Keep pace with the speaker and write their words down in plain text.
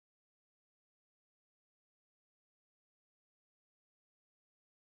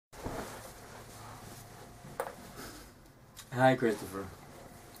Hi, Christopher.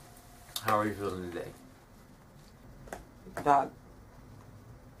 How are you feeling today? Doc,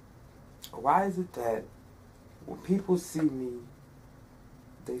 why is it that when people see me,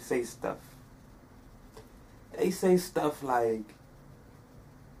 they say stuff? They say stuff like,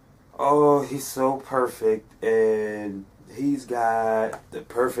 oh, he's so perfect and he's got the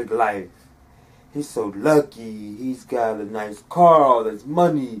perfect life. He's so lucky. He's got a nice car, all this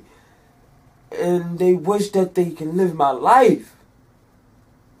money. And they wish that they can live my life.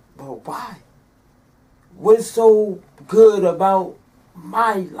 But why? What's so good about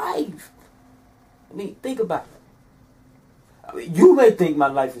my life? I mean, think about it. I mean, you may think my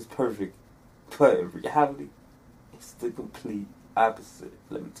life is perfect, but in reality, it's the complete opposite.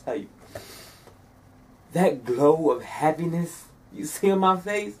 Let me tell you. That glow of happiness you see in my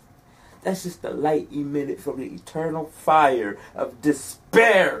face, that's just the light emitted from the eternal fire of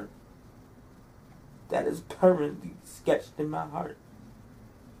despair that is permanently sketched in my heart.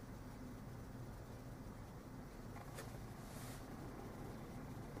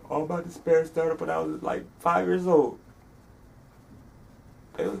 All my despair started when I was like 5 years old.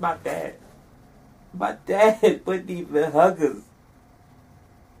 It was my dad. My dad wouldn't even hug us.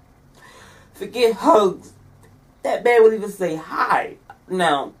 Forget hugs. That man wouldn't even say hi.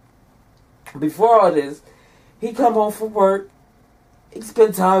 Now, before all this, he'd come home from work, he'd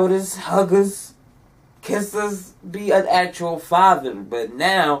spend time with us, hug us, kiss us, be an actual father. But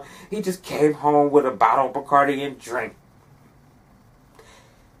now, he just came home with a bottle of Bacardi and drink.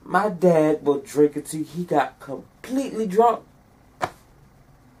 My dad will drink until he got completely drunk.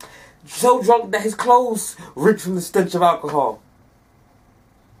 So drunk that his clothes reeked from the stench of alcohol.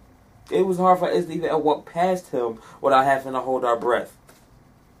 It was hard for us to even walk past him without having to hold our breath.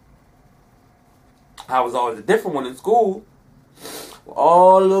 I was always a different one in school.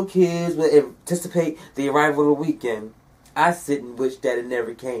 All the little kids would anticipate the arrival of the weekend. I sit and wish that it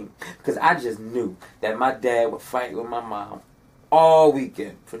never came. Because I just knew that my dad would fight with my mom all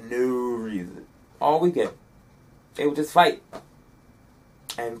weekend for no reason. All weekend. They would just fight.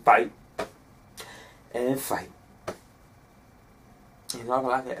 And fight. And fight. And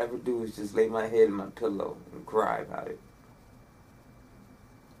all I could ever do is just lay my head in my pillow and cry about it.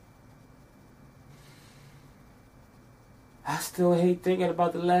 I still hate thinking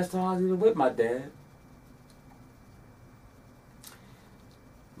about the last time I was even with my dad.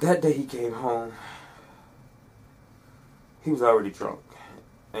 That day he came home, he was already drunk.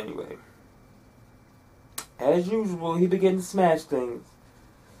 Anyway, as usual, he began to smash things.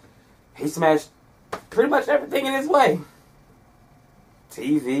 He smashed pretty much everything in his way.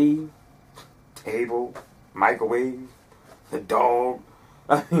 TV, table, microwave, the dog.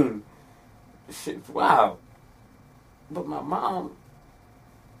 I mean, shit, wow. But my mom,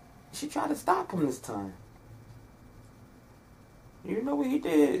 she tried to stop him this time. You know what he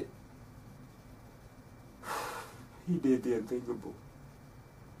did? He did the unthinkable.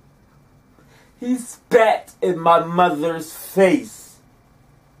 He spat in my mother's face.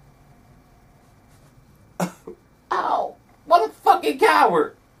 Ow! What a fucking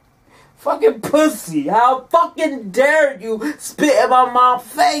coward! Fucking pussy! How fucking dare you spit in my mom's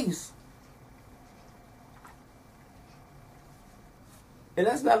face! And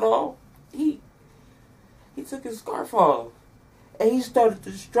that's not all. He took his scarf off and he started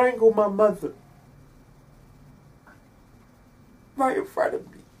to strangle my mother right in front of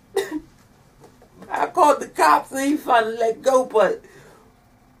me. I called the cops and he finally let go, but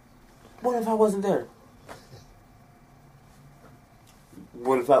what if I wasn't there?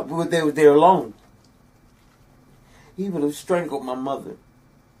 What if they were there alone? He would have strangled my mother.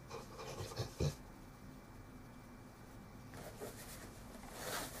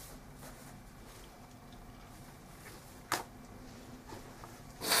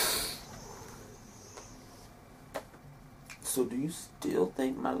 So do you still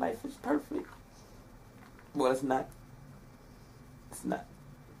think my life is perfect? Well, it's not. It's not.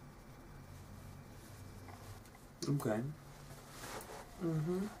 Okay.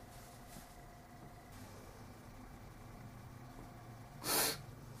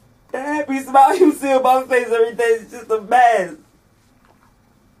 The happy smile you see on my face every day is just a mask.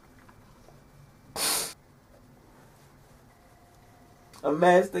 A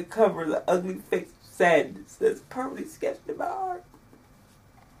mask that covers the ugly face of sadness that's permanently sketched in my heart.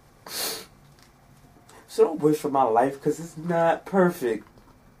 So don't wish for my life because it's not perfect.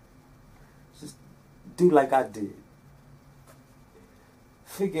 Just do like I did.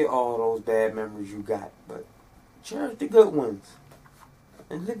 Forget all those bad memories you got, but cherish the good ones.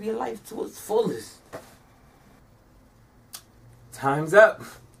 And live your life to its fullest. Time's up.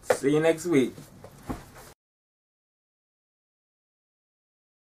 See you next week.